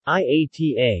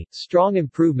IATA, strong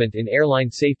improvement in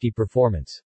airline safety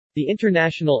performance. The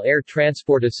International Air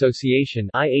Transport Association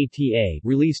 (IATA)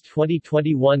 released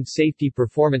 2021 safety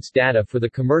performance data for the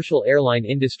commercial airline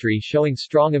industry showing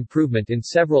strong improvement in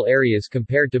several areas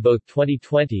compared to both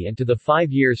 2020 and to the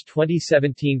 5 years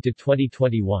 2017 to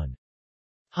 2021.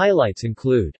 Highlights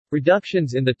include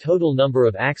reductions in the total number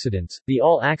of accidents, the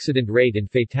all-accident rate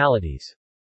and fatalities.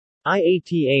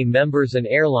 IATA members and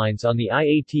airlines on the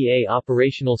IATA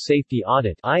Operational Safety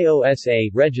Audit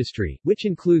 (IOSA) registry, which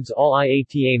includes all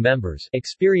IATA members,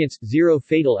 experienced 0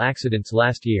 fatal accidents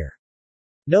last year.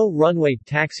 No runway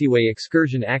taxiway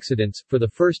excursion accidents, for the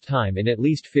first time in at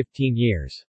least 15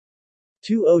 years.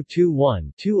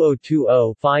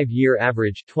 2021-2020 5-year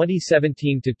average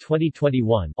 2017 to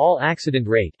 2021 all accident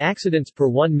rate accidents per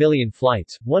 1 million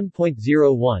flights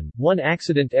 1.01 1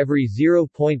 accident every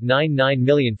 0.99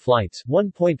 million flights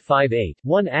 1.58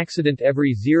 1 accident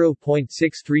every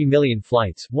 0.63 million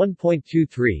flights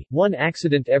 1.23 1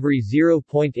 accident every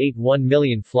 0.81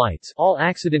 million flights all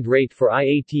accident rate for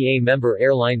IATA member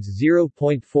airlines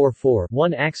 0.44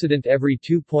 1 accident every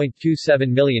 2.27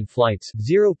 million flights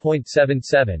 0.77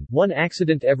 1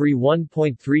 accident every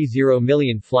 1.30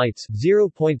 million flights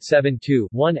 0.72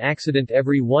 1 accident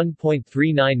every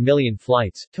 1.39 million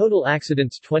flights total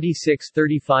accidents 26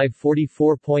 35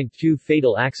 44.2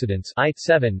 fatal accidents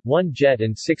I-7 1 jet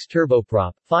and 6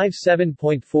 turboprop 5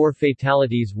 7.4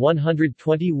 fatalities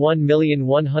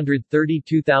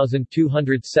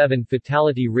 121,132,207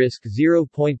 fatality risk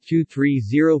 0.23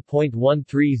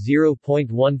 0.13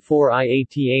 0.14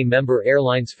 IATA member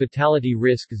airlines fatality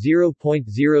risk 0.00 0.06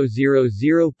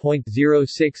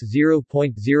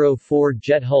 0.04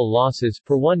 jet hull losses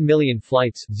per 1 million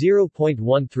flights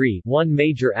 0.13 1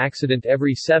 major accident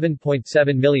every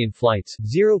 7.7 million flights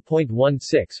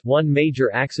 0.16 1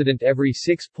 major accident every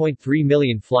 6.3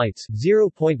 million flights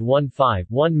 0.15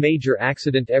 1 major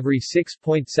accident every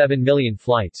 6.7 million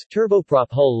flights turboprop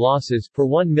hull losses per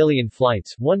 1 million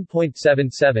flights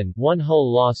 1.77 1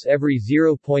 hull loss every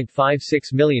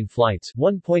 0.56 million flights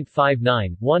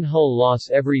 1.59 1 hull loss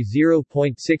every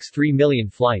 0.63 million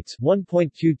flights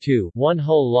 1.22 1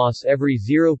 hull loss every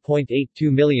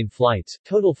 0.82 million flights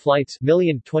total flights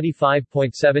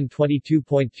 1,025.7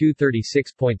 22.2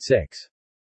 36.6.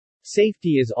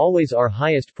 Safety is always our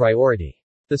highest priority.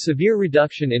 The severe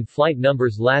reduction in flight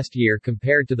numbers last year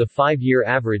compared to the 5-year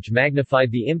average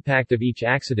magnified the impact of each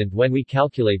accident when we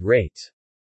calculate rates.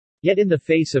 Yet in the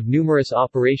face of numerous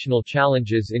operational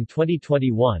challenges in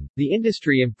 2021, the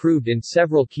industry improved in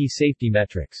several key safety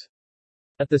metrics.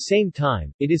 At the same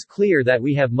time, it is clear that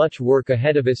we have much work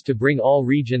ahead of us to bring all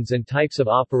regions and types of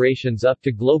operations up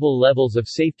to global levels of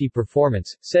safety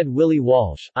performance, said Willie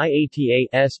Walsh,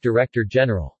 IATA's Director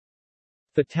General.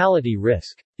 Fatality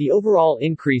risk. The overall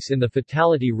increase in the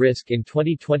fatality risk in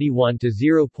 2021 to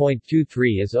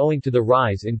 0.23 is owing to the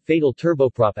rise in fatal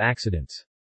turboprop accidents.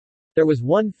 There was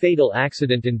one fatal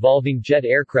accident involving jet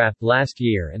aircraft last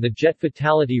year and the jet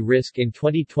fatality risk in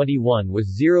 2021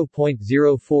 was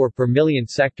 0.04 per million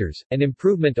sectors, an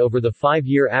improvement over the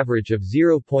 5-year average of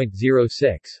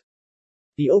 0.06.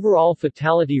 The overall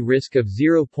fatality risk of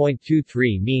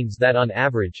 0.23 means that on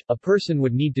average, a person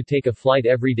would need to take a flight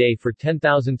every day for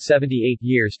 10,078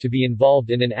 years to be involved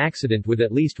in an accident with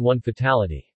at least one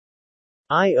fatality.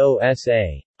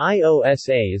 IOSA.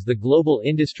 IOSA is the global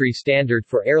industry standard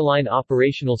for airline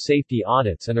operational safety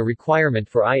audits and a requirement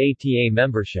for IATA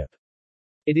membership.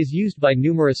 It is used by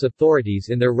numerous authorities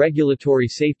in their regulatory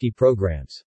safety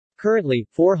programs. Currently,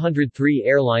 403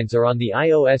 airlines are on the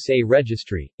IOSA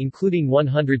registry, including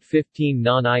 115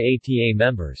 non-IATA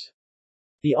members.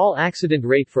 The all-accident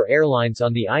rate for airlines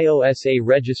on the IOSA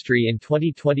registry in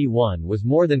 2021 was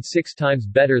more than 6 times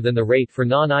better than the rate for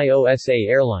non-IOSA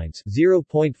airlines,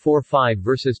 0.45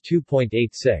 versus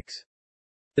 2.86.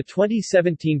 The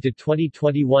 2017 to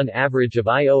 2021 average of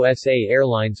IOSA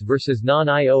airlines versus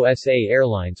non-IOSA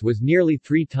airlines was nearly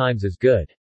 3 times as good.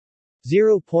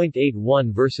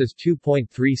 0.81 versus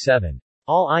 2.37.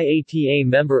 All IATA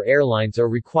member airlines are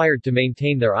required to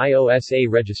maintain their IOSA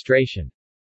registration.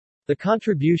 The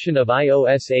contribution of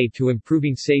IOSA to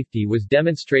improving safety was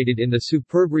demonstrated in the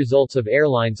superb results of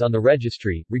airlines on the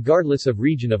registry, regardless of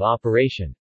region of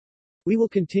operation. We will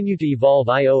continue to evolve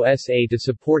IOSA to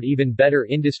support even better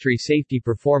industry safety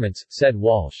performance, said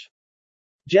Walsh.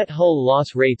 Jet hull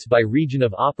loss rates by region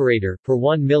of operator, per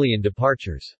 1 million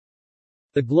departures.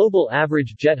 The global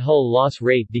average jet hull loss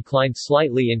rate declined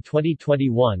slightly in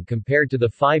 2021 compared to the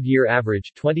 5-year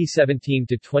average 2017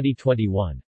 to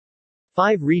 2021.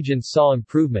 5 regions saw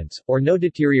improvements, or no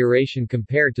deterioration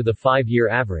compared to the 5-year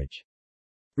average.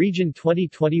 Region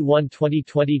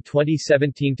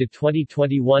 2021-2020-2017 to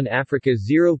 2021 Africa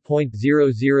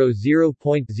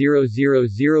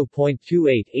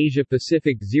 0.000.000.28 Asia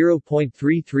Pacific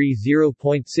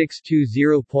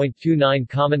 0.330.620.29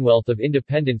 Commonwealth of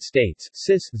Independent States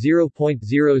CIS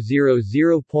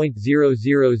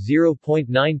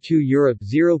 0.000.000.92 Europe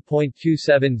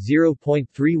 0.27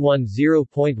 0.31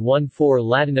 0.14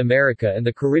 Latin America and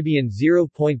the Caribbean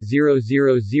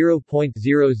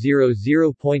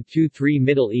 0.000.000 0.23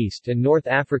 Middle East and North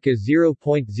Africa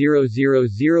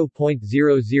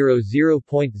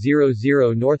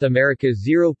 0.000.000.00 North America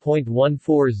 0.14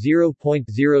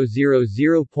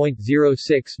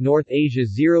 0.000.06 North Asia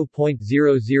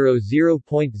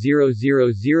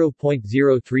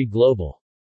 0.000.000.03 Global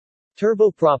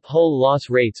turboprop hull loss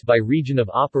rates by region of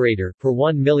operator per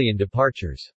 1 million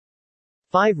departures.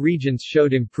 5 regions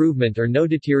showed improvement or no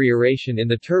deterioration in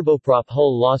the turboprop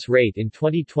hull loss rate in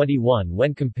 2021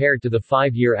 when compared to the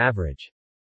 5-year average.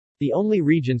 The only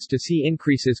regions to see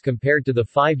increases compared to the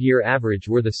 5-year average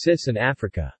were the CIS and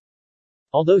Africa.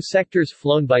 Although sectors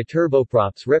flown by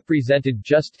turboprops represented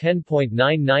just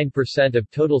 10.99% of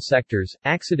total sectors,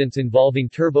 accidents involving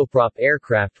turboprop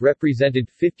aircraft represented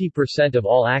 50% of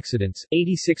all accidents,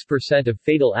 86% of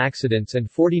fatal accidents and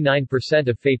 49%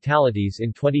 of fatalities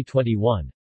in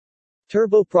 2021.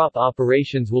 Turboprop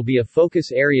operations will be a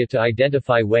focus area to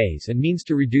identify ways and means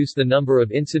to reduce the number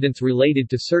of incidents related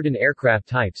to certain aircraft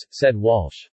types, said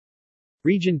Walsh.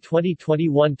 Region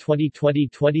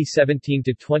 2021-2020-2017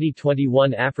 to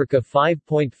 2021 Africa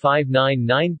 5.59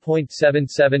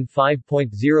 9.77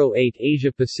 5.08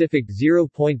 Asia Pacific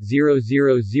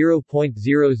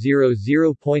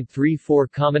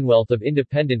 0.000.000.34 Commonwealth of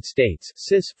Independent States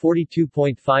CIS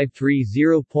 42.53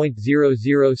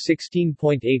 0.00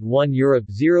 16.81 Europe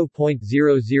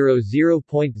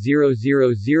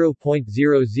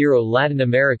 0.000.000.00 Latin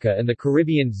America and the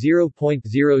Caribbean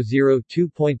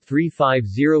 0.002.35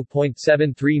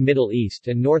 0.73 Middle East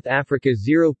and North Africa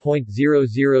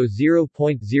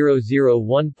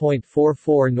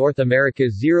 0.000.001.44 North America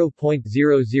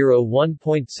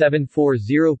 0.001.74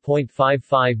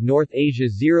 0.55 North Asia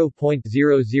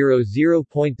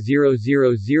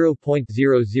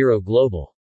 0.000.000.00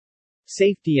 Global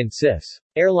Safety and CIS.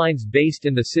 Airlines based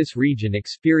in the CIS region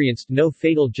experienced no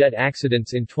fatal jet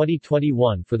accidents in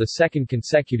 2021 for the second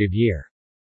consecutive year.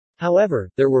 However,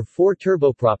 there were 4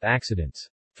 turboprop accidents.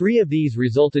 3 of these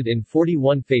resulted in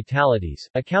 41 fatalities,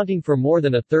 accounting for more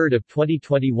than a third of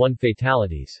 2021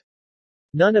 fatalities.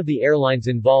 None of the airlines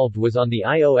involved was on the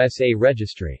IOSA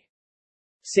registry.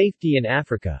 Safety in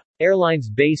Africa.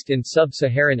 Airlines based in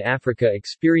sub-Saharan Africa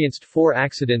experienced 4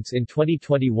 accidents in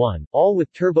 2021, all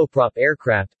with turboprop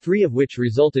aircraft, 3 of which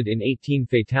resulted in 18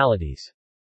 fatalities.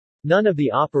 None of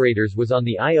the operators was on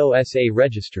the IOSA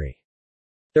registry.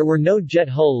 There were no jet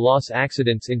hull loss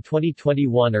accidents in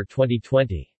 2021 or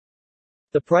 2020.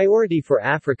 The priority for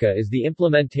Africa is the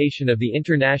implementation of the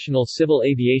International Civil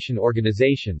Aviation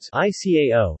Organization's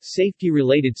ICAO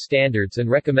safety-related standards and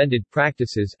recommended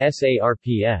practices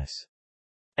SARPS.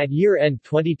 At year-end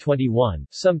 2021,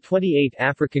 some 28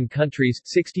 African countries,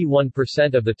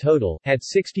 61% of the total, had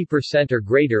 60% or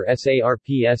greater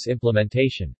SARPS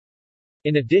implementation.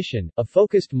 In addition, a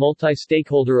focused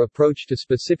multi-stakeholder approach to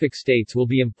specific states will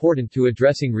be important to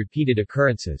addressing repeated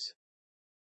occurrences.